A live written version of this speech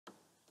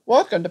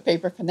Welcome to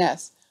Paper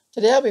Finesse.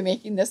 Today I'll be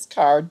making this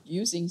card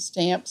using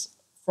stamps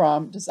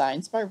from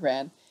Designs by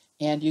Ryn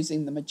and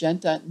using the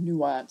Magenta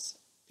Nuance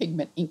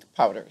pigment ink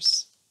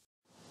powders.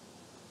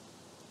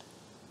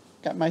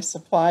 Got my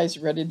supplies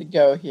ready to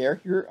go here.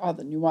 Here are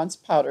the Nuance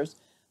powders.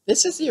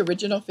 This is the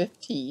original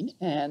 15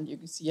 and you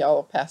can see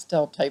all the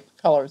pastel type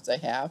colors they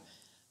have.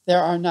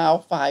 There are now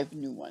 5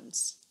 new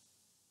ones.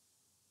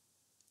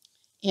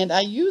 And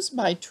I use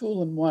my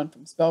tool-in-one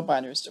from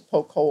Spellbinders to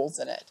poke holes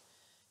in it.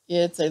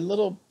 It's a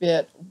little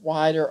bit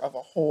wider of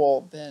a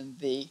hole than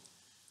the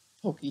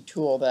pokey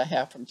tool that I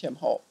have from Tim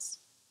Holtz.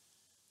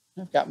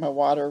 I've got my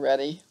water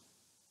ready.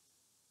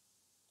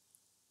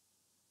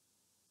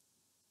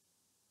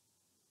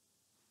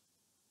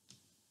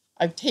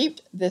 I've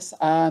taped this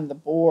on the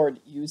board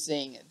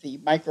using the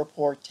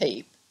micropore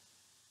tape.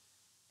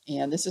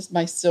 And this is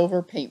my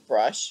silver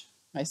paintbrush,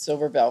 my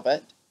silver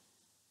velvet.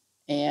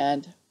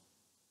 And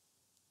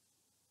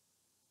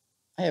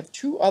I have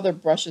 2 other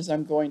brushes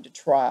I'm going to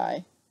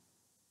try.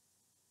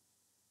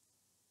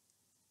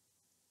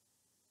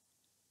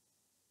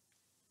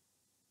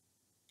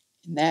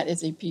 And that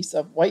is a piece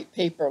of white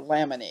paper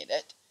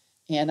laminated.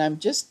 And I'm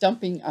just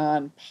dumping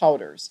on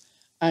powders.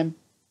 I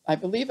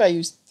believe I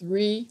used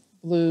 3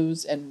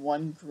 blues and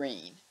 1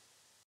 green.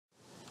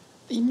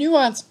 The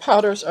Nuance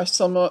powders are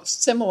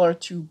similar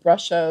to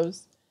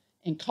Brushos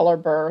and Color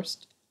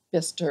Burst,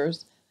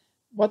 Bisters.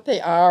 What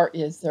they are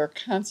is they're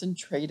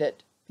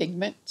concentrated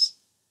pigments,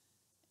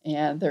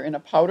 and they're in a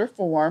powder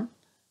form.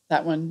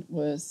 That one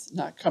was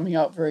not coming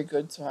out very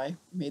good, so I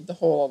made the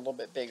hole a little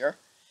bit bigger.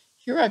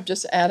 Here I'm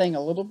just adding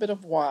a little bit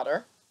of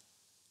water,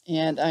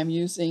 and I'm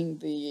using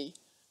the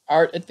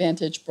Art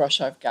Advantage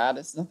brush I've got.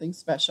 It's nothing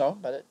special,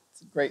 but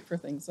it's great for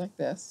things like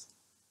this.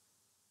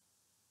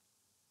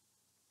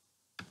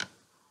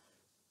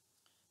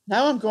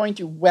 Now I'm going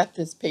to wet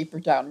this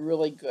paper down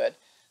really good.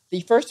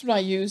 The first one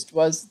I used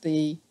was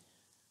the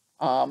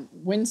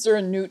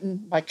Winsor & Newton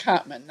by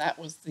Cotman. That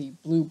was the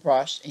blue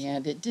brush,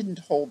 and it didn't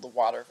hold the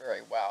water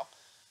very well.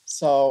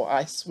 So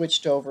I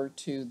switched over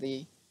to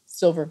the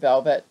silver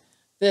velvet.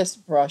 This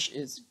brush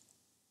is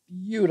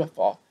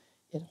beautiful.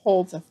 It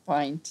holds a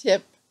fine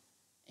tip,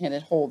 and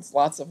it holds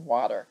lots of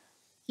water.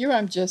 Here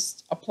I'm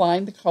just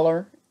applying the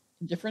color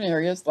in different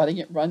areas, letting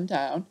it run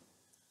down.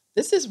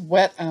 This is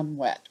wet on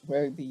wet,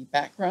 where the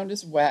background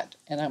is wet,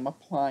 and I'm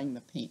applying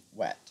the paint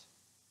wet.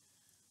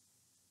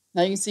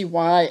 Now you can see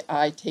why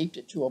I taped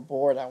it to a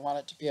board. I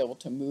wanted to be able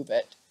to move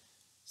it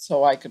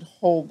so I could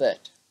hold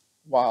it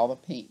while the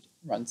paint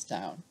runs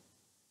down.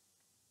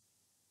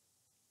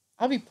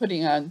 I'll be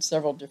putting on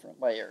several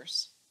different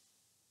layers.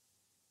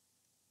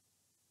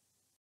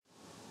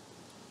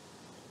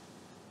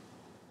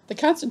 The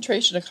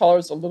concentration of color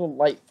is a little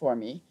light for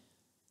me,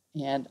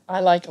 and I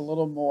like a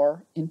little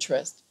more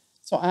interest.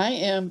 So I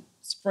am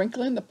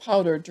sprinkling the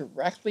powder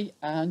directly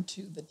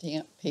onto the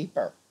damp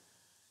paper,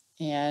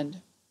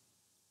 and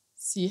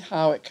see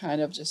how it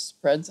kind of just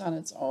spreads on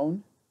its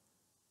own.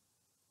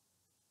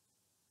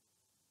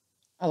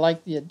 I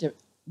like the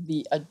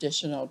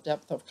additional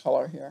depth of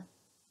color here.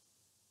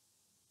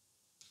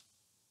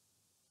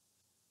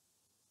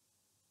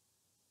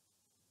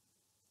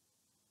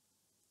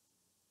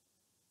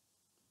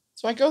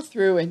 So I go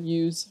through and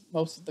use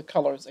most of the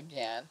colors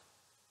again.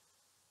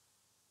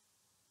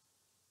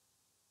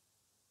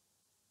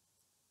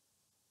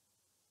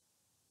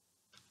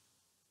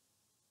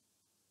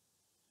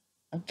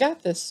 I've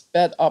got this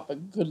sped up a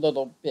good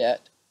little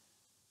bit.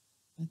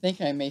 I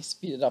think I may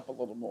speed it up a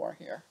little more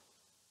here.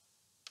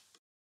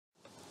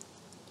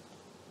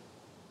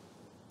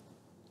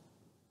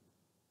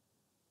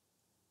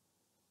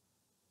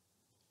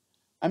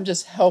 I'm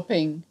just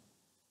helping,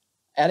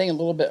 adding a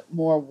little bit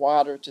more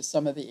water to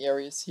some of the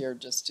areas here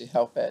just to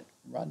help it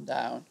run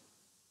down.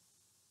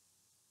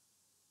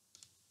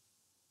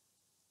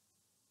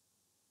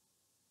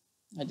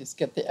 I just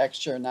get the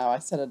extra. Now I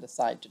set it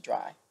aside to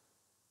dry.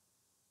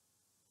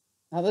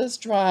 Now that it's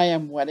dry,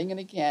 I'm wetting it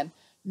again.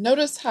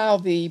 Notice how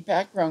the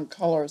background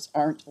colors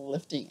aren't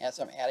lifting as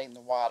I'm adding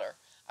the water.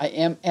 I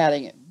am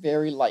adding it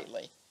very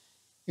lightly.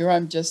 Here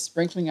I'm just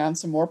sprinkling on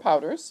some more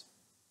powders.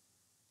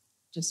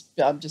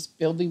 I'm just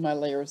building my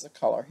layers of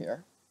color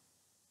here.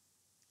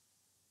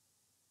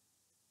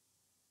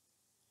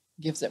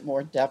 Gives it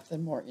more depth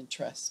and more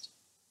interest.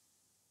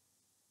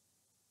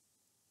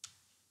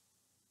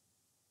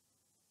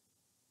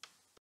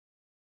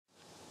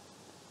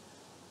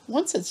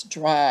 Once it's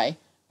dry,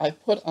 I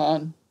put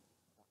on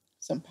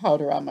some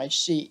powder on my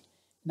sheet,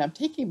 and I'm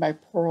taking my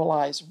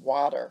pearlized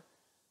water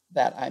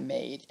that I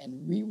made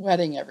and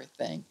re-wetting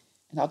everything,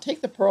 and I'll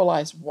take the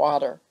pearlized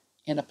water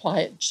and apply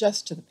it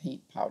just to the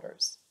paint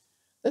powders.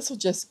 This will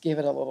just give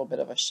it a little bit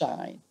of a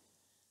shine.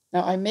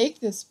 Now I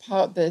make this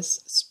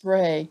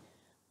spray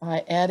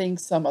by adding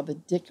some of the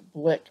Dick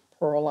Blick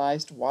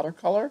pearlized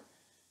watercolor.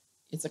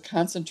 It's a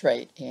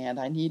concentrate, and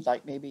I need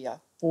like maybe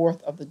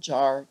 1/4 of the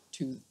jar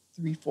to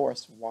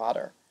 3/4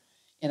 water.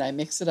 And I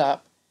mix it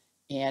up,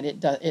 and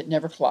it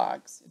never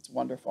clogs. It's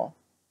wonderful.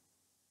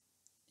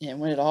 And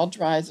when it all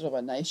dries, it'll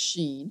have a nice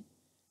sheen.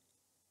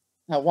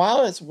 Now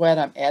while it's wet,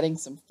 I'm adding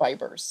some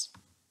fibers.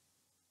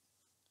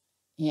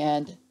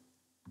 And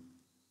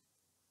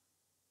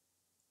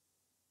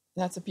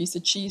that's a piece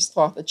of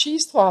cheesecloth. The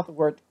cheesecloth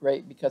worked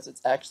great because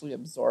it's actually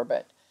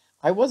absorbent.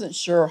 I wasn't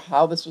sure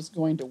how this was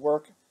going to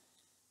work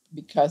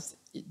because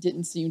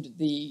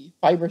the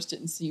fibers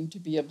didn't seem to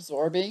be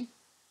absorbing,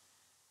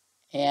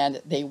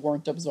 and they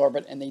weren't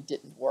absorbent and they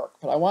didn't work.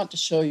 But I want to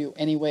show you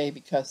anyway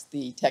because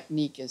the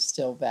technique is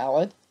still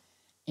valid.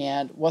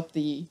 And what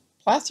the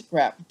plastic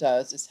wrap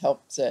does is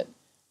helps it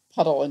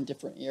puddle in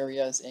different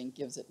areas and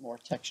gives it more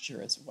texture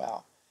as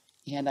well.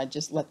 And I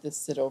just let this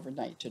sit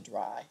overnight to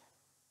dry.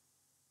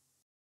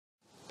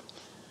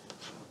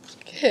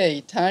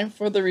 Okay, time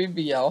for the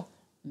reveal.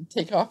 And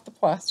take off the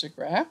plastic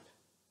wrap.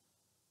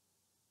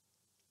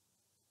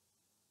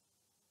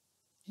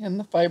 And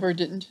the fiber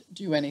didn't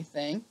do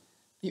anything.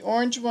 The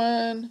orange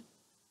one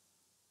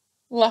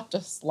left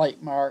a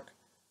slight mark,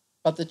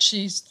 but the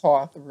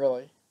cheesecloth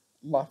really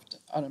left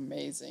an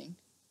amazing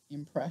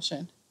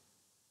impression.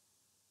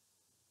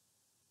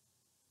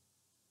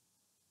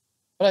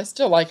 But I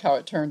still like how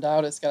it turned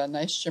out. It's got a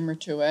nice shimmer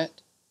to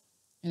it,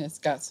 and it's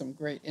got some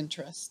great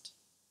interest.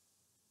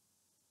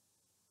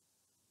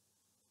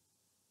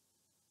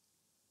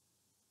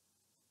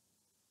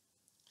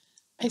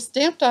 I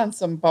stamped on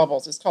some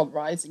bubbles. It's called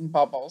Rising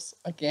Bubbles,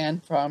 again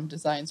from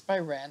Designs by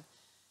Ryn.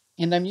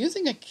 And I'm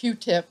using a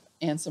Q-tip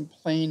and some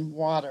plain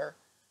water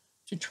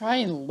to try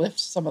and lift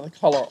some of the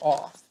color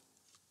off.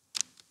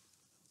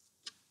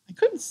 I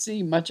couldn't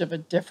see much of a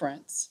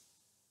difference,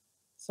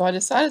 so I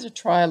decided to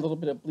try a little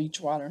bit of bleach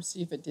water and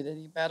see if it did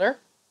any better.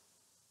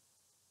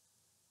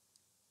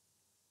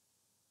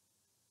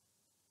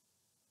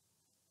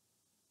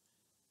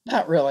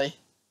 Not really.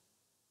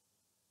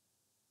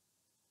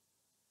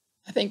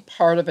 I think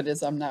part of it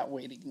is I'm not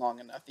waiting long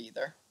enough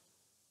either.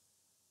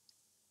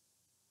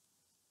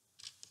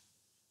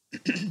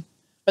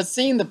 But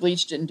seeing the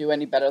bleach didn't do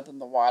any better than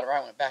the water,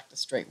 I went back to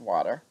straight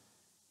water.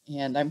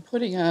 And I'm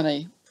putting on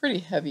a pretty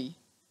heavy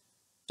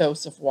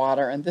dose of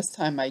water, and this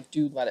time I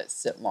do let it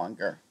sit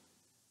longer.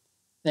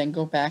 Then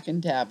go back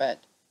and dab it,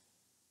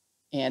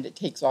 and it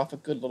takes off a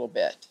good little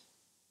bit.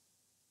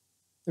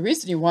 The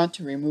reason you want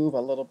to remove a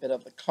little bit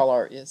of the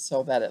color is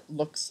so that it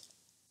looks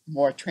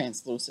more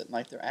translucent,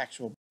 like their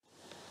actual.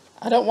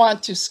 I don't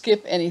want to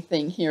skip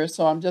anything here,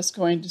 so I'm just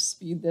going to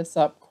speed this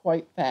up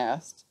quite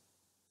fast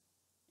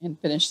and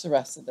finish the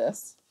rest of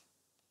this.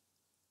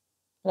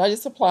 But I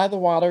just apply the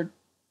water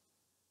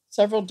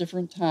several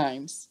different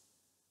times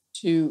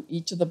to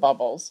each of the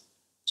bubbles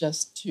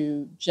just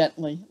to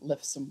gently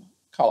lift some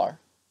color.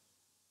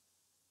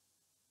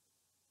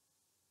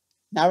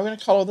 Now we're going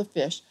to color the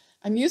fish.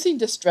 I'm using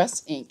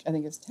distress ink. I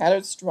think it's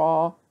Tattered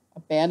Straw,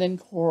 Abandoned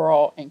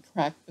Coral, and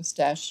Cracked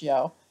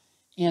Pistachio.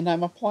 And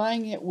I'm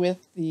applying it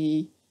with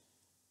the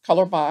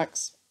Color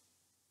Box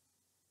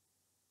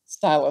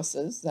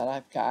styluses that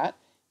I've got.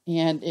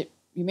 And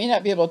you may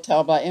not be able to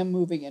tell, but I am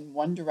moving in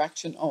one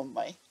direction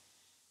only.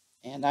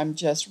 And I'm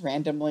just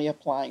randomly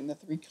applying the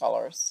three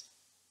colors.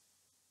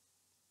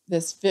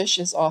 This fish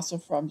is also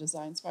from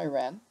Designs by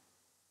Ryn.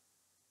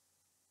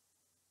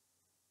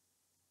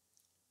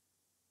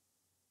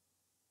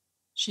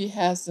 She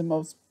has the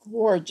most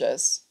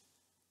gorgeous,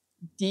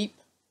 deeply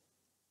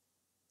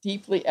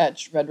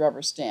etched red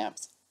rubber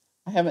stamps.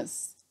 I haven't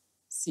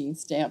seen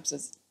stamps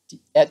as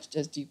etched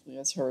as deeply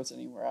as hers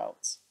anywhere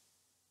else.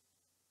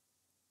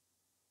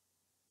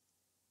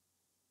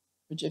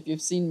 Which, if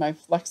you've seen my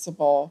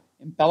flexible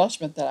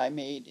embellishment that I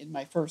made in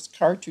my first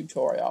card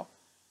tutorial,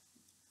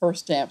 her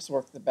stamps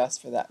work the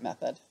best for that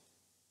method.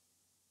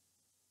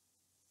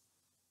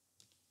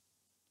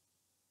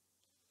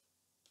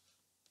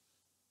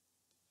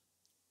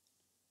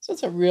 So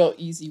it's a real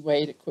easy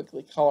way to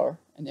quickly color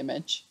an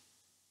image.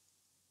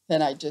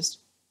 Then I just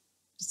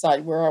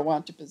decide where I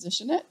want to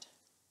position it.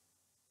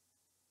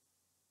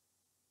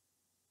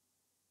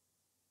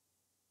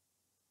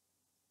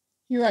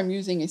 Here I'm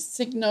using a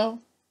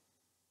Signo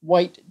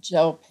white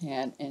gel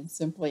pen and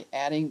simply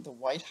adding the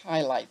white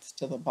highlights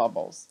to the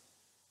bubbles.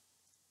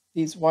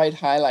 These white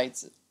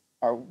highlights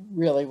are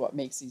really what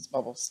makes these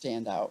bubbles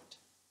stand out.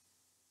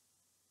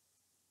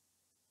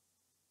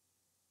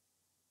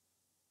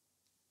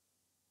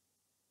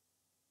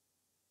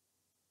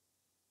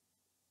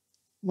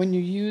 When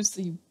you use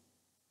the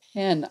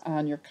pen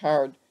on your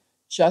card,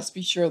 just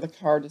be sure the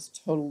card is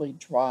totally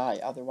dry,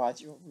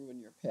 otherwise you'll ruin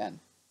your pen.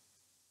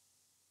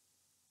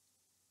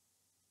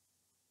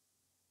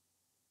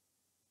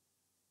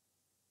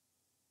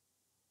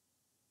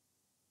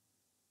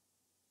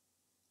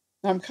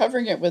 Now I'm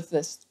covering it with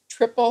this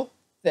triple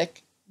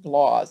thick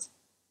gloss.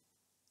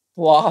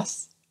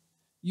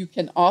 You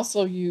can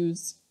also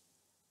use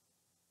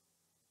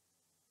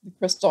the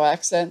crystal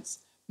accents.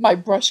 My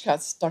brush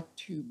got stuck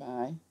to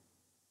my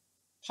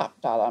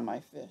pop dot on my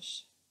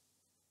fish.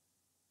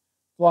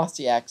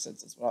 Glossy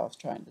accents is what I was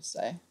trying to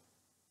say.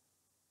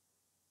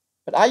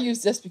 But I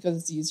use this because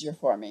it's easier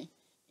for me,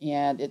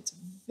 and it's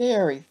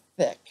very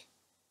thick.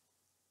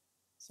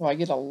 So I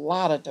get a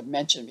lot of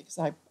dimension because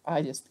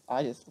I just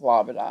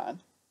glob it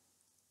on.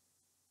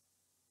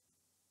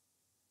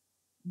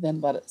 then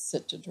let it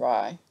sit to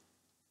dry.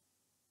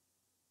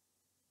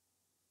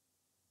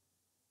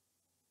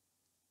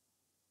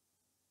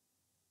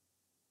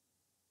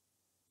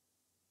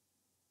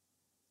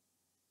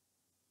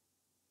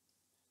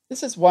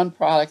 This is one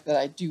product that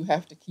I do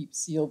have to keep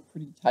sealed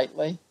pretty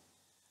tightly.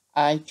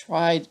 I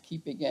tried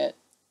keeping it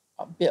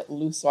a bit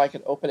loose so I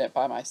could open it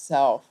by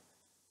myself,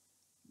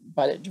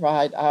 but it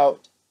dried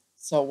out.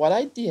 So what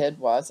I did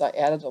was I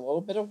added a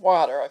little bit of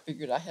water. I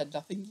figured I had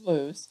nothing to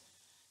lose.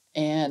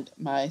 And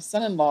my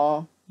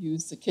son-in-law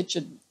used the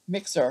kitchen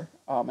mixer,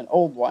 an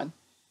old one,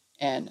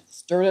 and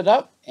stirred it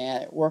up,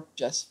 and it worked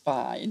just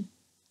fine.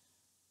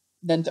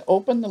 Then to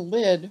open the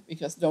lid,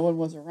 because no one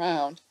was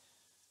around,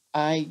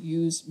 I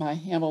used my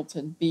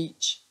Hamilton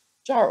Beach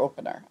jar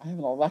opener. I have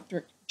an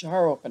electric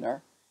jar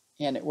opener,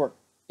 and it worked.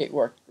 It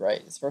worked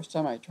great. It's the first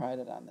time I tried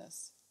it on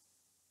this.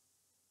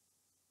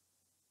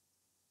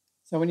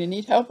 So when you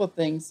need help with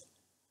things,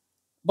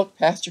 look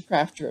past your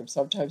craft room.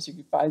 Sometimes you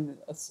can find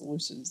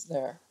solutions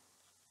there.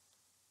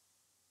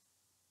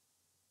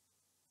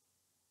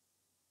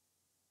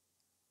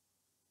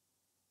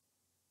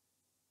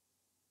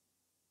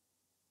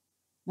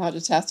 Now it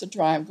just has to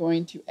dry. I'm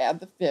going to add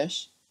the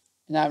fish,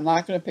 and I'm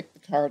not going to pick the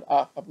card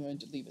up. I'm going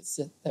to leave it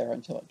sit there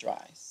until it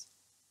dries.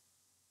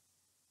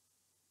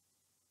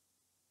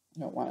 I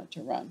don't want it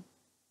to run.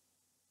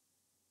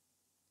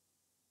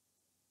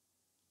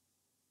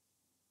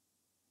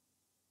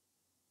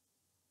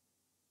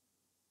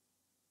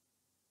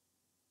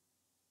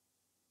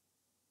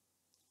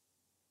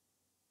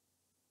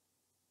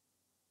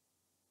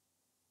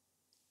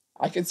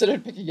 I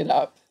considered picking it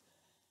up.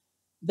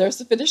 There's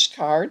the finished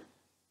card.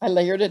 I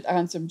layered it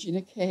on some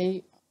Gina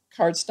K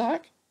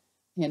cardstock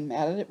and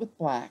matted it with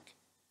black.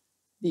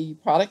 The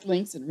product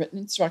links and written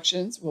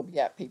instructions will be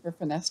at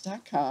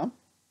paperfinesse.com.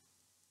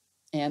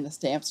 And the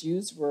stamps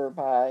used were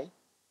by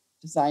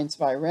Designs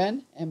by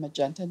Ryn and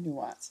Magenta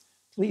Nuance.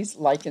 Please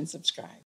like and subscribe.